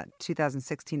 year, was that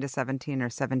 2016 to 17 or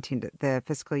 17 to the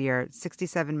fiscal year,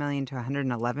 67 million to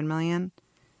 111 million?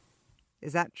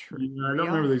 Is that true? Yeah, I don't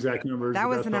remember the exact numbers. That but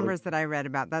was that's the probably- numbers that I read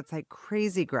about. That's like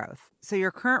crazy growth. So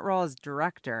your current role is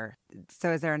director.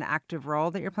 So is there an active role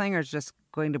that you're playing, or is it just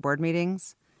going to board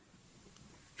meetings?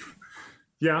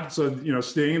 Yeah, so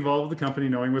staying involved with the company,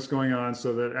 knowing what's going on,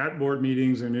 so that at board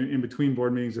meetings and in between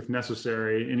board meetings, if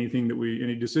necessary, any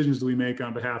decisions that we make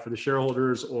on behalf of the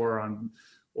shareholders or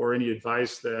any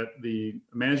advice that the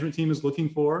management team is looking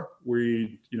for,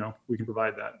 we can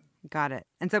provide that. Got it.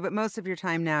 And so, but most of your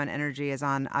time now and energy is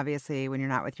on, obviously, when you're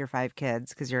not with your 5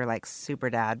 kids, because you're like super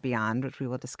dad beyond, which we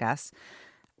will discuss.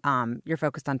 You're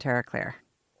focused on TerraClear.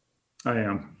 I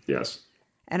am, yes.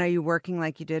 And are you working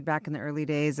like you did back in the early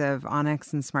days of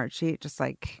Onyx and Smartsheet, just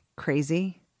like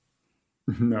crazy?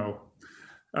 No,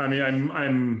 I mean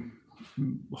I'm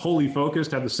wholly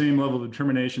focused, have the same level of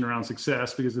determination around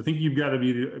success, because I think you've got to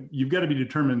be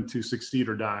determined to succeed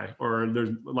or die, or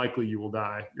there's likely you will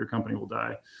die, your company will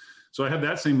die. So I have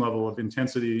that same level of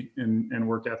intensity and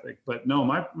work ethic. But no,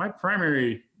 my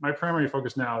primary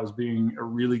focus now is being a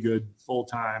really good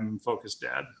full-time focused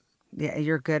dad. Yeah,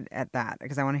 you're good at that,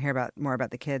 because I want to hear more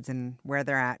about the kids and where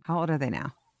they're at. How old are they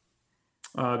now?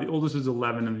 The oldest is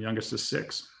 11 and the youngest is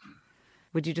 6.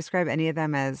 Would you describe any of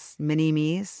them as mini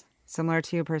me's, similar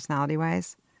to you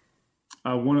personality-wise?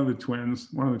 One of the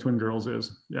twin girls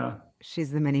is, yeah.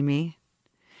 She's the mini me.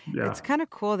 Yeah. It's kind of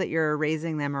cool that you're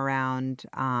raising them around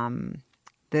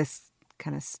this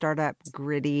kind of startup,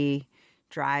 gritty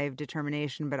drive,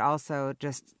 determination, but also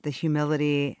just the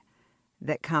humility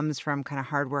that comes from kind of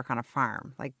hard work on a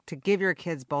farm. Like to give your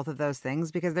kids both of those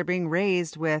things because they're being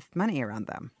raised with money around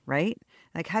them, right?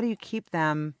 Like how do you keep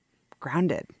them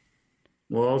grounded?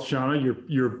 Well, Shauna,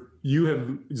 you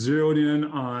have zeroed in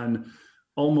on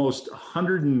almost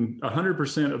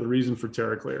 100% of the reason for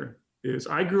TerraClear. Is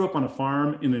I grew up on a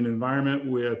farm in an environment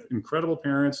with incredible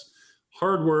parents,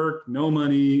 hard work, no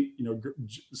money,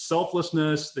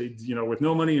 selflessness. They, with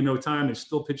no money and no time, they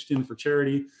still pitched in for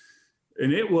charity.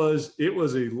 And it was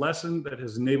a lesson that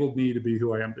has enabled me to be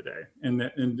who I am today, and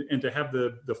to have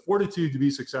the fortitude to be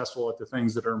successful at the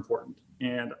things that are important.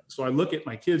 And so I look at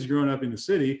my kids growing up in the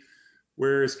city,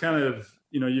 where it's kind of,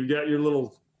 you've got your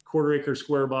little quarter-acre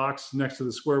square box next to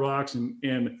the square box,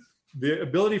 and the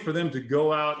ability for them to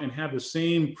go out and have the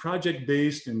same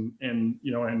project-based and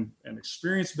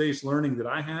experience-based learning that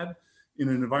I had in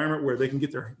an environment where they can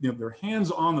get their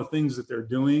hands on the things that they're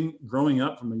doing growing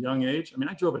up from a young age. I mean,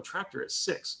 I drove a tractor at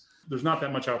 6. There's not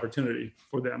that much opportunity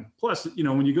for them. Plus,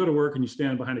 when you go to work and you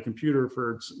stand behind a computer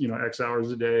for, X hours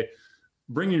a day,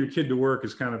 bringing your kid to work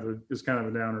is kind of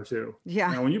a downer too. Yeah.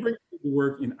 Now, when you bring your kid to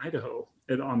work in Idaho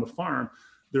and on the farm,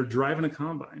 they're driving a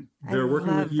combine. They're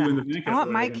working with you in the bank. I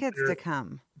want my kids to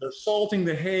come. They're salting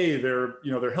the hay. They're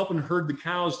helping herd the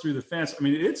cows through the fence. I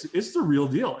mean, it's the real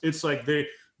deal. It's like they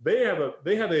have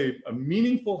a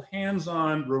meaningful,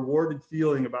 hands-on, rewarded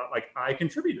feeling about like I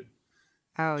contributed.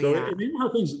 Oh, so yeah.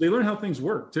 They learn how things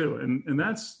work too, and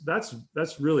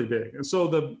that's really big. And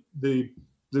so the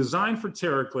design for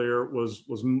TerraClear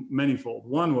was manyfold.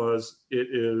 One was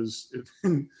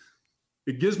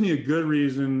it gives me a good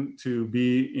reason to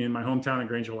be in my hometown in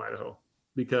Grangeville, Idaho,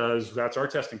 because that's our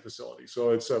testing facility. So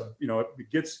it's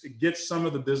it gets some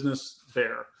of the business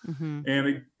there, mm-hmm.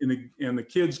 and the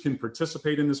kids can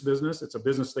participate in this business. It's a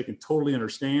business they can totally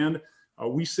understand.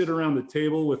 We sit around the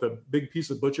table with a big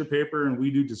piece of butcher paper and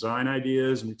we do design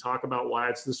ideas and we talk about why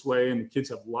it's this way. And the kids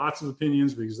have lots of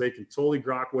opinions because they can totally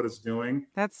grok what it's doing.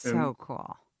 That's so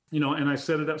cool. And I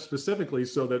set it up specifically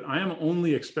so that I am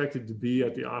only expected to be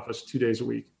at the office 2 days a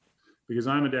week because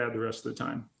I'm a dad the rest of the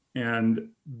time. And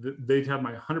they have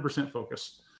my 100%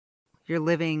 focus. You're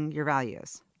living your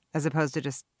values as opposed to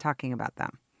just talking about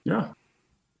them. Yeah.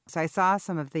 So I saw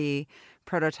some of the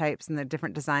prototypes and the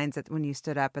different designs when you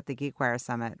stood up at the GeekWire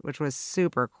Summit, which was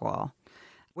super cool.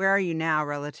 Where are you now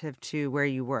relative to where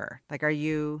you were? Like, who are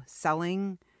you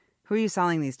selling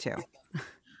these to?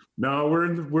 No,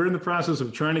 we're in the process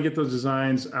of trying to get those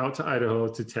designs out to Idaho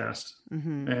to test,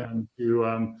 mm-hmm. and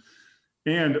to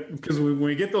and because when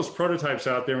we get those prototypes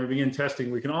out there and we begin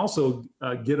testing, we can also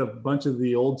get a bunch of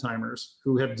the old timers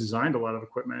who have designed a lot of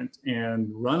equipment and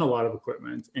run a lot of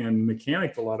equipment and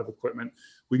mechanicked a lot of equipment.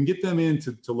 We can get them in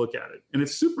to look at it, and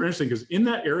it's super interesting because in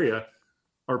that area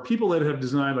are people that have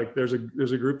designed. Like there's a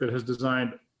group that has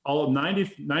designed all of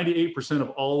 98% of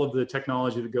all of the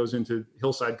technology that goes into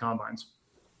hillside combines.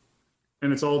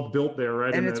 And it's all built there,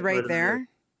 right? And it's right there.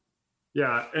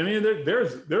 Yeah, I mean,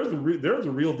 there's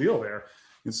a real deal there,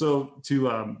 and so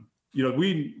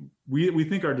we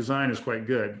think our design is quite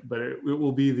good, but it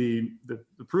will be the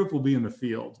proof will be in the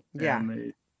field. Yeah.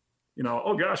 And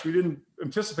oh gosh, we didn't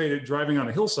anticipate it driving on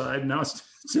a hillside. Now it's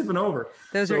tipping over.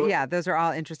 Those are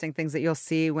all interesting things that you'll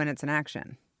see when it's in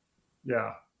action.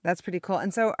 Yeah, that's pretty cool.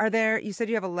 And so, you said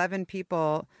you have 11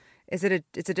 people. Is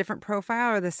it's a different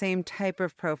profile or the same type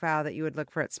of profile that you would look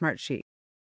for at Smartsheet?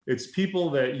 It's people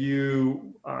that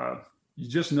you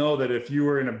just know that if you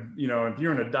were in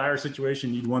a dire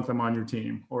situation, you'd want them on your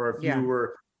team, or if you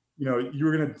were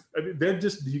they're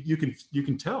just, you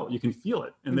can tell, you can feel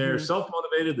it, and they're mm-hmm.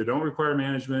 self-motivated. They don't require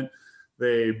management.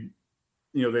 They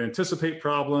anticipate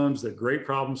problems. They're great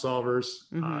problem solvers.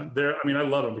 Mm-hmm. I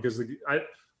love them because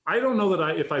I don't know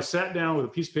that if I sat down with a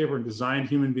piece of paper and designed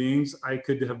human beings, I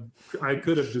could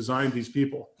have designed these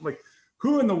people. Like,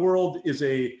 who in the world is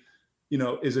a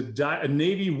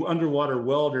Navy underwater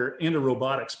welder and a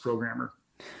robotics programmer?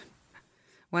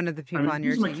 One of the people on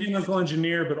your team. He's a mechanical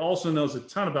engineer, but also knows a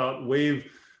ton about wave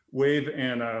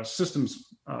and systems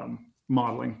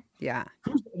modeling. Yeah.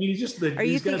 Are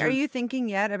you thinking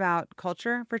yet about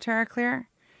culture for TerraClear?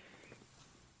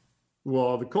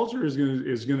 Well, the culture is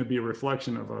going to be a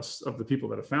reflection of us, of the people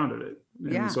that have founded it.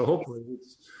 And so hopefully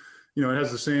it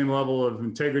has the same level of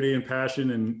integrity and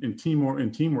passion and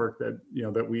teamwork that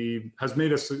has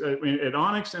made us at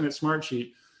Onyx and at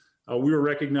Smartsheet. We were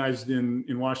recognized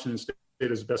in Washington State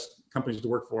as best companies to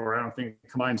work for. I don't think it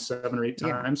combines 7 or 8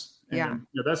 times. And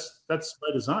that's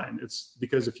by design. It's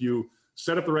because if you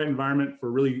set up the right environment for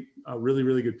really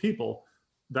good people,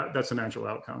 that's a natural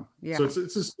outcome. Yeah. So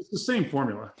it's the same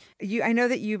formula. I know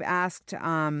that you've asked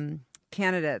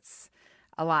candidates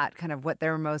a lot, kind of what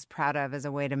they're most proud of as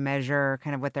a way to measure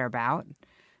kind of what they're about.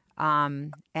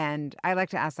 And I like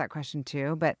to ask that question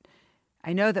too, but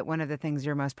I know that one of the things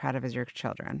you're most proud of is your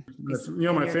children.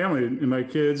 My family and my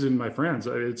kids and my friends.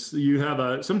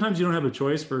 Sometimes you don't have a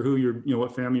choice for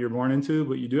what family you're born into,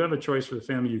 but you do have a choice for the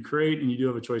family you create, and you do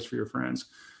have a choice for your friends.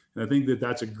 And I think that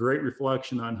that's a great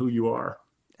reflection on who you are.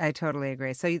 I totally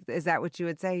agree. So is that what you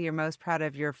would say? You're most proud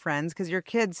of your friends? Because your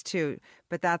kids too,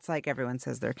 but that's like everyone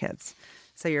says they're kids.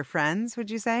 So your friends, would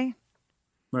you say?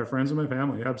 My friends and my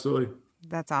family, absolutely.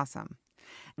 That's awesome.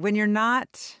 When you're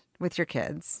not with your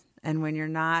kids and when you're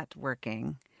not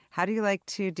working, how do you like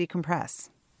to decompress?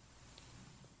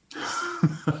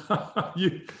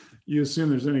 You assume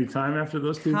there's any time after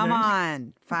those 2 things? Come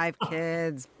on, 5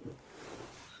 kids.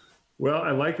 Well,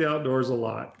 I like the outdoors a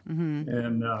lot,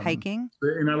 and hiking.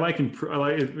 And I'm like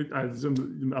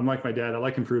my dad. I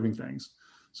like improving things.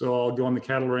 So I'll go on the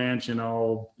cattle ranch and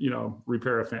I'll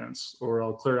repair a fence, or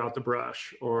I'll clear out the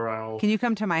brush, or I'll. Can you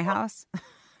come to my house?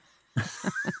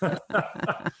 I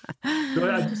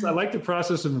like the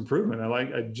process of improvement. I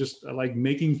like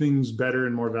making things better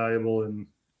and more valuable, and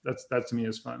that to me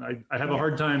is fun. I have a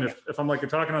hard time if I'm like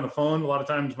talking on the phone. A lot of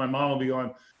times my mom will be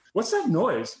going, "What's that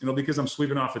noise?" Because I'm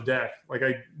sweeping off the deck. Like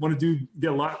I want to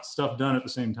get a lot of stuff done at the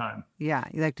same time. Yeah,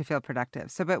 you like to feel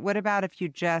productive. So, but what about if you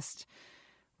just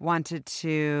wanted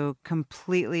to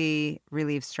completely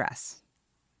relieve stress?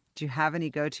 Do you have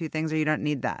any go-to things, or you don't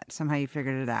need that? Somehow you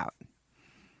figured it out.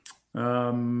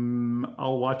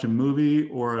 I'll watch a movie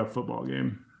or a football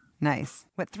game. Nice.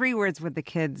 What 3 words would the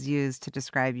kids use to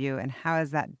describe you, and how is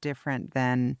that different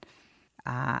than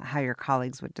how your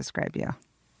colleagues would describe you?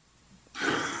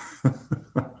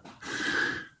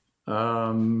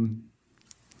 I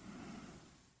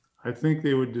think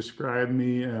they would describe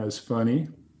me as funny.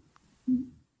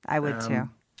 I would too.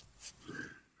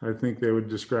 I think they would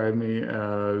describe me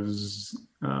as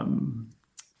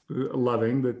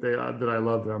loving, that I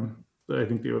love them. But I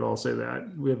think they would all say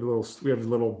that. We have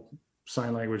little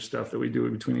sign language stuff that we do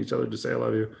between each other to say I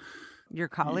love you. Your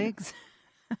colleagues?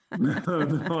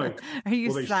 No, Are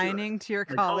you signing to your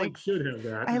colleagues? Should have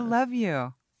that. I love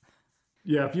you.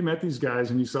 Yeah, if you met these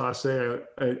guys and you saw us say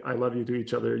I love you to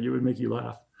each other, it would make you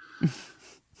laugh.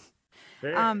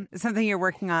 Hey. Something you're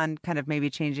working on, kind of maybe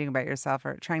changing about yourself,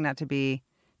 or trying not to be,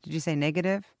 did you say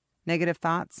negative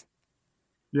thoughts?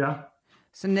 Yeah.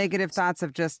 So negative thoughts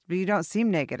of just, but you don't seem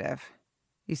negative.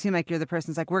 You seem like you're the person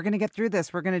who's like, we're going to get through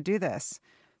this. We're going to do this.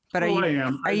 But I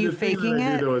am. Are you faking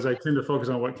it? I do, though, is I tend to focus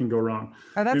on what can go wrong.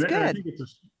 Oh, that's good.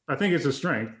 I think it's a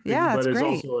strength. Yeah, but it's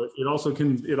great. It also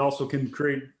can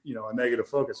create, a negative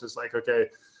focus. It's like, okay,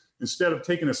 instead of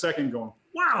taking a second going,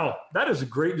 wow, that is a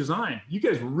great design. You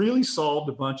guys really solved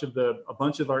a bunch of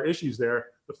our issues there.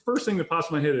 The first thing that pops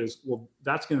in my head is, well,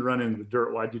 that's going to run into the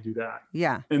dirt. Why'd you do that?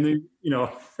 Yeah. And then,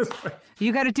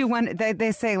 you got to do one.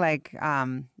 They say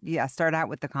start out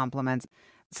with the compliments.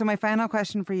 So my final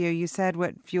question for you, you said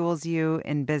what fuels you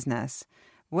in business.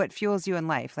 What fuels you in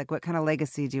life? Like what kind of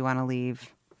legacy do you want to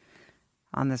leave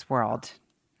on this world?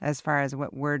 As far as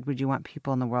what word would you want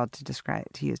people in the world to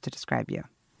use to describe you?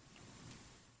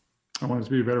 I want it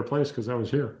to be a better place because I was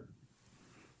here.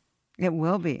 It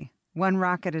will be. One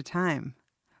rock at a time.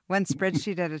 One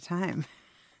spreadsheet at a time.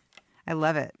 I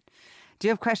love it. Do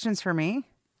you have questions for me?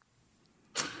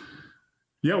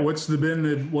 Yeah. What's been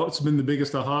the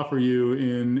biggest aha for you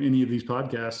in any of these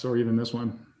podcasts, or even this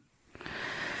one?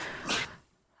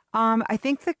 I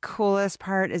think the coolest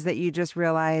part is that you just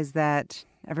realize that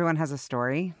everyone has a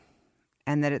story,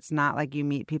 and that it's not like you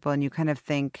meet people and you kind of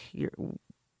think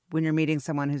when you're meeting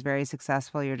someone who's very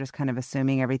successful, you're just kind of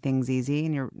assuming everything's easy,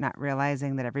 and you're not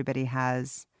realizing that everybody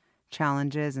has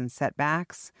challenges and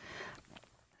setbacks.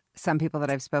 Some people that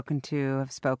I've spoken to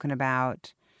have spoken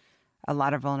about a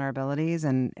lot of vulnerabilities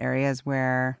and areas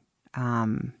where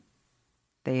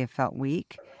they have felt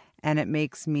weak. And it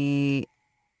makes me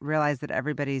realize that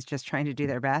everybody's just trying to do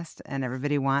their best, and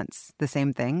everybody wants the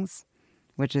same things,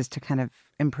 which is to kind of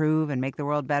improve and make the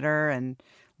world better and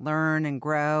learn and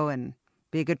grow and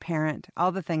be a good parent,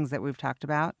 all the things that we've talked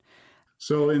about.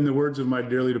 So in the words of my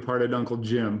dearly departed Uncle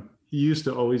Jim, he used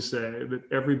to always say that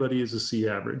everybody is a C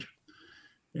average.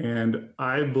 And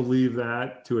I believe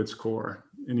that to its core.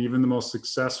 And even the most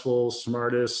successful,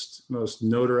 smartest, most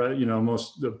notoriety,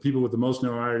 the people with the most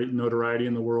notoriety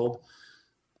in the world,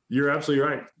 you're absolutely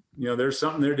right. There's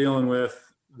something they're dealing with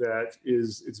that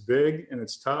it's big and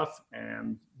it's tough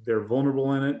and they're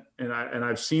vulnerable in it. And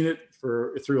I've seen it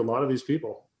through a lot of these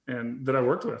people and that I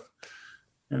worked with.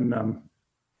 And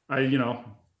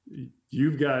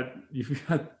you've got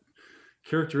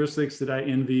characteristics that I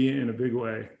envy in a big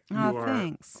way. Oh,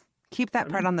 thanks. Keep that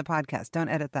part on the podcast. Don't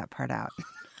edit that part out.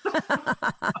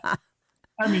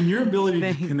 I mean, your ability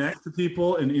to connect to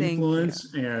people and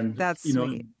influence, and that's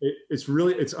sweet.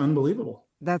 It's unbelievable.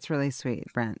 That's really sweet,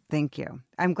 Brent. Thank you.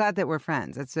 I'm glad that we're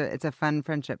friends. It's a fun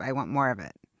friendship. I want more of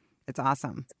it. It's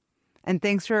awesome. And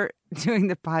thanks for doing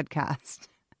the podcast.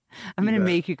 I'm going to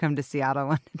make you come to Seattle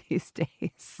one of these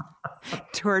days.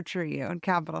 Torture you on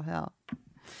Capitol Hill.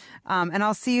 And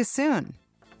I'll see you soon.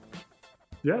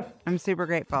 Yeah. I'm super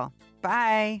grateful.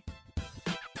 Bye.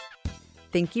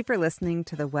 Thank you for listening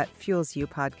to the What Fuels You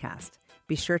podcast.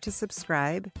 Be sure to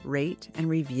subscribe, rate, and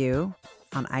review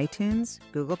on iTunes,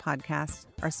 Google Podcasts,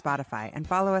 or Spotify, and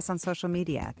follow us on social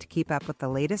media to keep up with the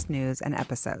latest news and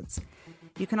episodes.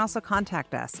 You can also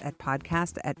contact us at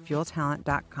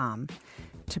podcast@fueltalent.com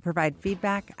to provide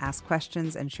feedback, ask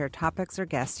questions, and share topics or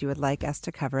guests you would like us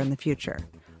to cover in the future.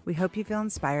 We hope you feel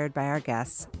inspired by our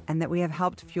guests and that we have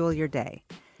helped fuel your day.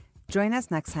 Join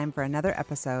us next time for another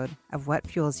episode of What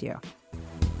Fuels You.